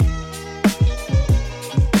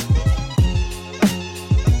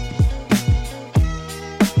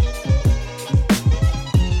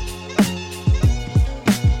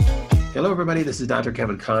everybody. This is Dr.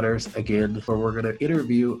 Kevin Connors again, where we're going to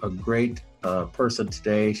interview a great person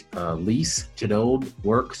today. Liese Genone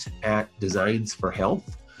works at Designs for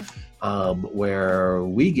Health, where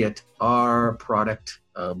we get our product,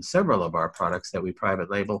 several of our products that we private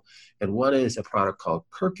label, and one is a product called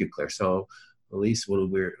Curcu-Clear. So, Liese, when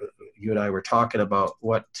you and I were talking about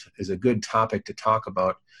what is a good topic to talk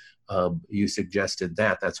about, you suggested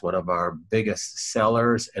that's one of our biggest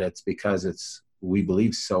sellers, and it's because we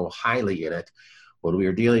believe so highly in it. When we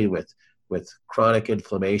are dealing with chronic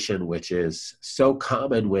inflammation, which is so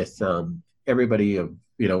common with anybody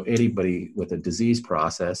with a disease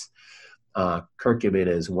process, curcumin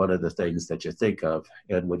is one of the things that you think of.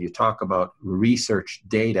 And when you talk about research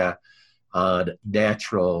data on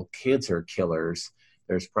natural cancer killers,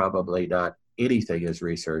 there's probably not anything as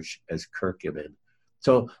research as curcumin.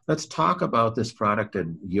 So let's talk about this product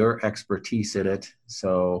and your expertise in it.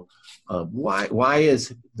 So why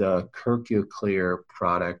is the Curcu-Clear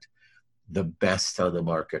product the best on the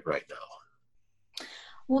market right now?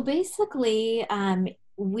 Well, basically,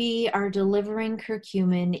 we are delivering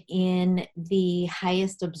curcumin in the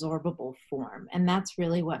highest absorbable form, and that's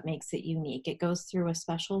really what makes it unique. It goes through a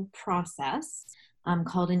special process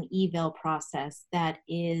called an eval process that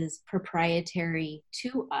is proprietary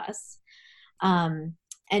to us.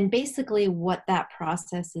 And basically what that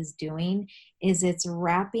process is doing is it's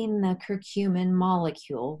wrapping the curcumin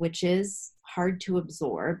molecule, which is hard to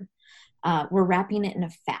absorb. We're wrapping it in a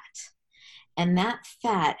fat. And that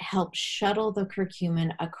fat helps shuttle the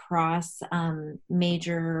curcumin across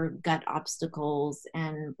major gut obstacles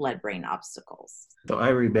and blood-brain obstacles. So I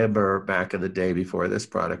remember back in the day before this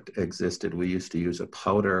product existed, we used to use a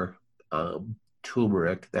powder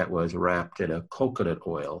turmeric that was wrapped in a coconut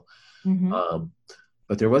oil. Mm-hmm.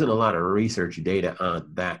 But there wasn't a lot of research data on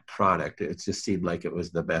that product. It just seemed like it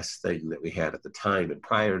was the best thing that we had at the time. And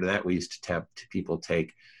prior to that, we used to have people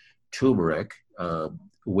take turmeric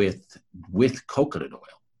with coconut oil.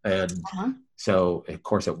 And so, of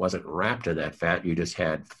course, it wasn't wrapped in that fat. You just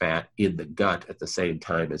had fat in the gut at the same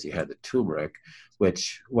time as you had the turmeric,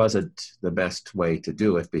 which wasn't the best way to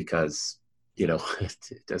do it because,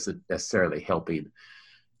 it doesn't necessarily helping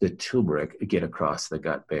the turmeric get across the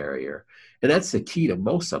gut barrier. And that's the key to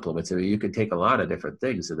most supplements. I mean, you can take a lot of different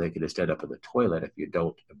things and they can just end up in the toilet if you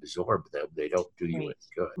don't absorb them. They don't do you any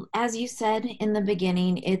good. As you said in the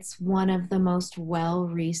beginning, it's one of the most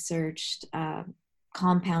well-researched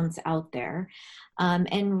compounds out there.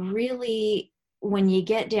 And really, when you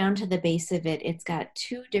get down to the base of it, it's got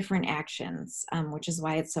two different actions, which is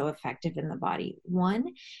why it's so effective in the body.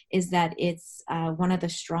 One is that it's one of the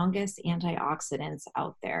strongest antioxidants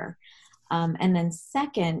out there. And then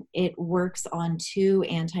second, it works on two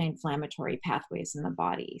anti-inflammatory pathways in the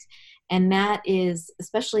body. And that is,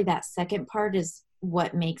 especially that second part, is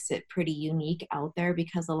what makes it pretty unique out there,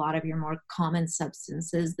 because a lot of your more common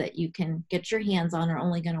substances that you can get your hands on are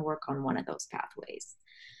only going to work on one of those pathways.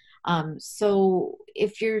 So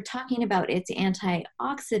if you're talking about its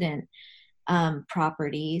antioxidant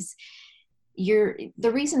properties,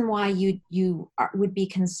 the reason why you would be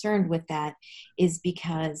concerned with that is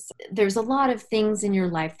because there's a lot of things in your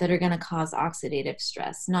life that are going to cause oxidative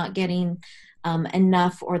stress, not getting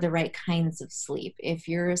enough or the right kinds of sleep. If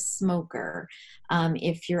you're a smoker,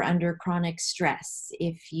 if you're under chronic stress,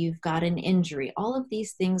 if you've got an injury, all of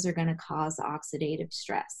these things are going to cause oxidative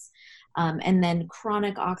stress. And then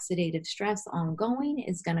chronic oxidative stress ongoing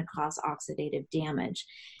is going to cause oxidative damage.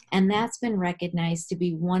 And that's been recognized to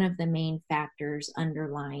be one of the main factors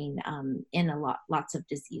underlying in lots of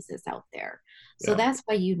diseases out there. So that's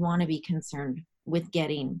why you'd want to be concerned with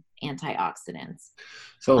getting antioxidants.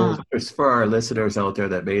 So for our listeners out there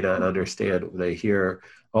that may not understand, they hear,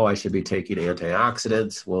 oh, I should be taking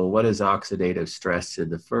antioxidants. Well, what is oxidative stress in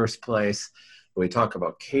the first place? When we talk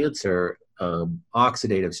about cancer,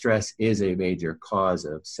 oxidative stress is a major cause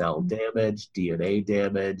of cell damage, DNA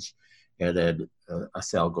damage, and then a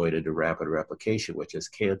cell going into rapid replication, which is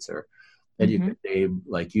cancer. And you can name,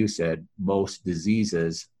 like you said, most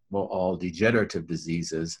diseases, all degenerative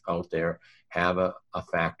diseases out there have a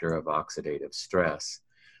factor of oxidative stress.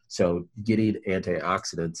 So getting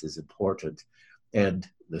antioxidants is important. And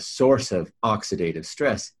the source of oxidative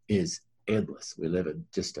stress is endless. We live in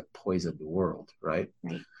just a poisoned world, right?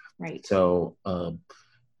 Right. So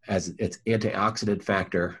as its antioxidant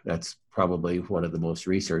factor, that's probably one of the most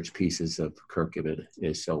researched pieces of curcumin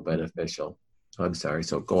is so beneficial. I'm sorry.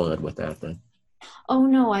 So go on with that then. Oh,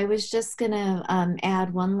 no, I was just going to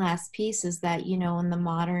add one last piece is that, in the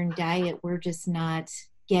modern diet, we're just not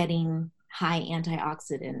getting high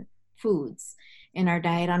antioxidant foods in our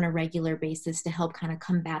diet on a regular basis to help kind of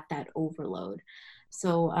combat that overload.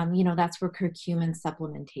 So, that's where curcumin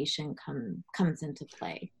supplementation comes into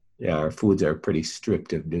play. Yeah, our foods are pretty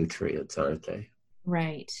stripped of nutrients, aren't they?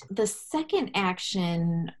 Right. The second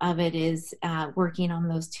action of it is working on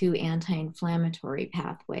those two anti-inflammatory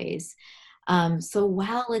pathways. So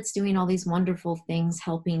while it's doing all these wonderful things,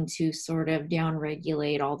 helping to sort of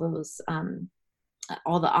downregulate all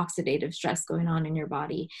the oxidative stress going on in your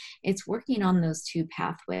body, it's working on those two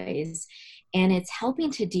pathways, and it's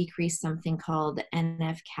helping to decrease something called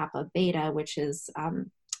NF kappa beta, which is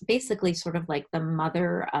basically sort of like the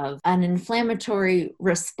mother of an inflammatory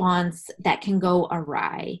response that can go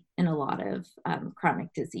awry in a lot of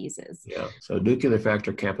chronic diseases. Yeah. So nuclear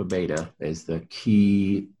factor kappa beta is the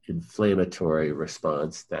key inflammatory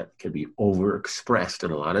response that can be overexpressed in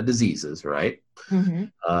a lot of diseases, right? Mm-hmm.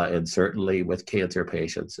 And certainly with cancer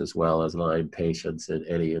patients as well as Lyme patients and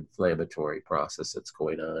any inflammatory process that's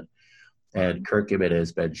going on. And curcumin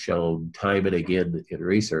has been shown time and again in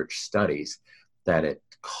research studies that it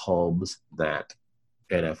calms that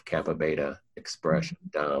NF kappa beta expression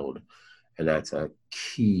down. And that's a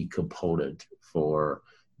key component for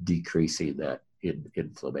decreasing that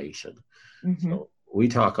inflammation. Mm-hmm. So we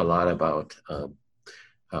talk a lot about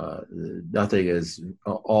nothing is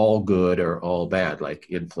all good or all bad. Like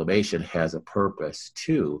inflammation has a purpose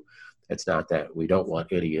too. It's not that we don't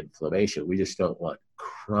want any inflammation. We just don't want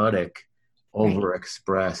chronic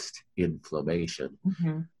overexpressed inflammation.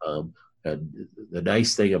 Mm-hmm. And the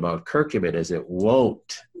nice thing about curcumin is it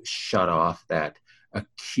won't shut off that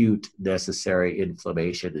acute necessary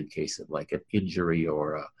inflammation in case of like an injury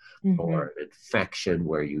or an infection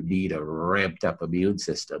where you need a ramped up immune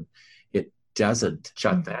system. It doesn't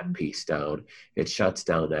shut that piece down. It shuts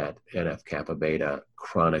down that NF kappa beta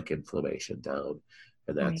chronic inflammation down.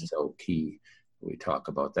 And that's so key. We talk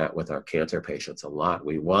about that with our cancer patients a lot.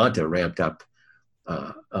 We want a ramped up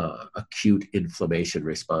acute inflammation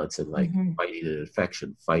response and like fighting an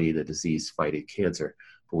infection, fighting a disease, fighting cancer.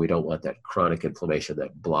 But we don't want that chronic inflammation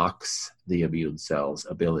that blocks the immune cell's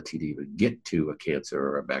ability to even get to a cancer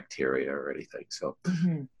or a bacteria or anything. So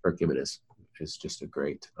curcumin is just a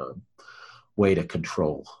great way to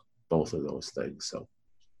control both of those things. So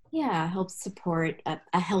yeah, helps support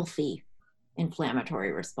a healthy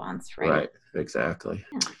inflammatory response, right? Right, exactly.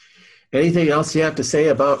 Yeah. Anything else you have to say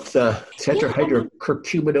about the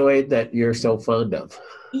tetrahydrocurcuminoid that you're so fond of?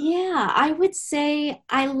 Yeah, I would say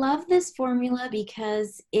I love this formula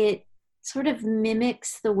because it sort of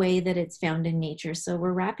mimics the way that it's found in nature. So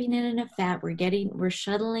we're wrapping it in a fat, we're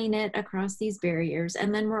shuttling it across these barriers,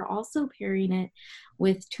 and then we're also pairing it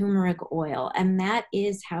with turmeric oil. And that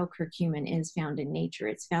is how curcumin is found in nature.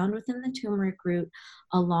 It's found within the turmeric root,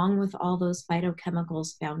 along with all those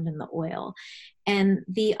phytochemicals found in the oil. And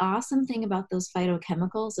the awesome thing about those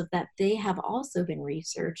phytochemicals is that they have also been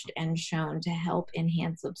researched and shown to help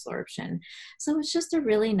enhance absorption. So it's just a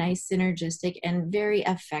really nice, synergistic, and very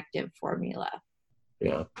effective formula.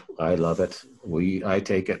 Yeah, I love it. I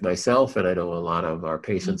take it myself, and I know a lot of our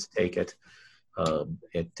patients take it.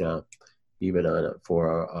 Even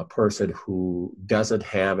for a person who doesn't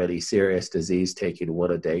have any serious disease, taking one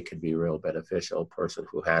a day can be real beneficial. A person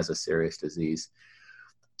who has a serious disease,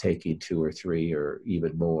 taking 2 or 3 or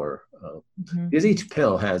even more. Because each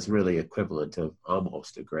pill has really equivalent of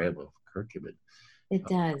almost a gram of curcumin. It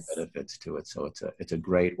does. Benefits to it. So it's a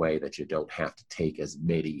great way that you don't have to take as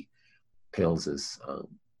many pills as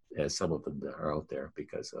some of them are out there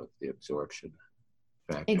because of the absorption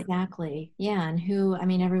factor. Exactly. Yeah.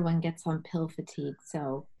 And everyone gets on pill fatigue.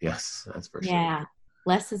 So yes, that's for sure. Yeah.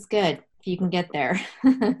 Less is good if you can get there.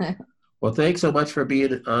 Well, thanks so much for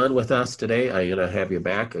being on with us today. I'm going to have you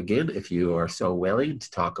back again if you are so willing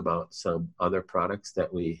to talk about some other products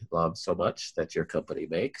that we love so much that your company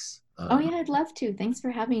makes. Oh, yeah, I'd love to. Thanks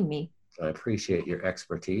for having me. I appreciate your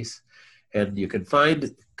expertise. And you can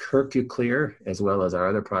find Curcu-Clear as well as our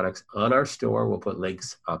other products on our store. We'll put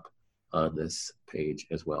links up on this page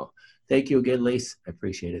as well. Thank you again, Liese. I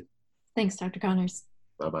appreciate it. Thanks, Dr. Connors.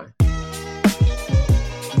 Bye-bye.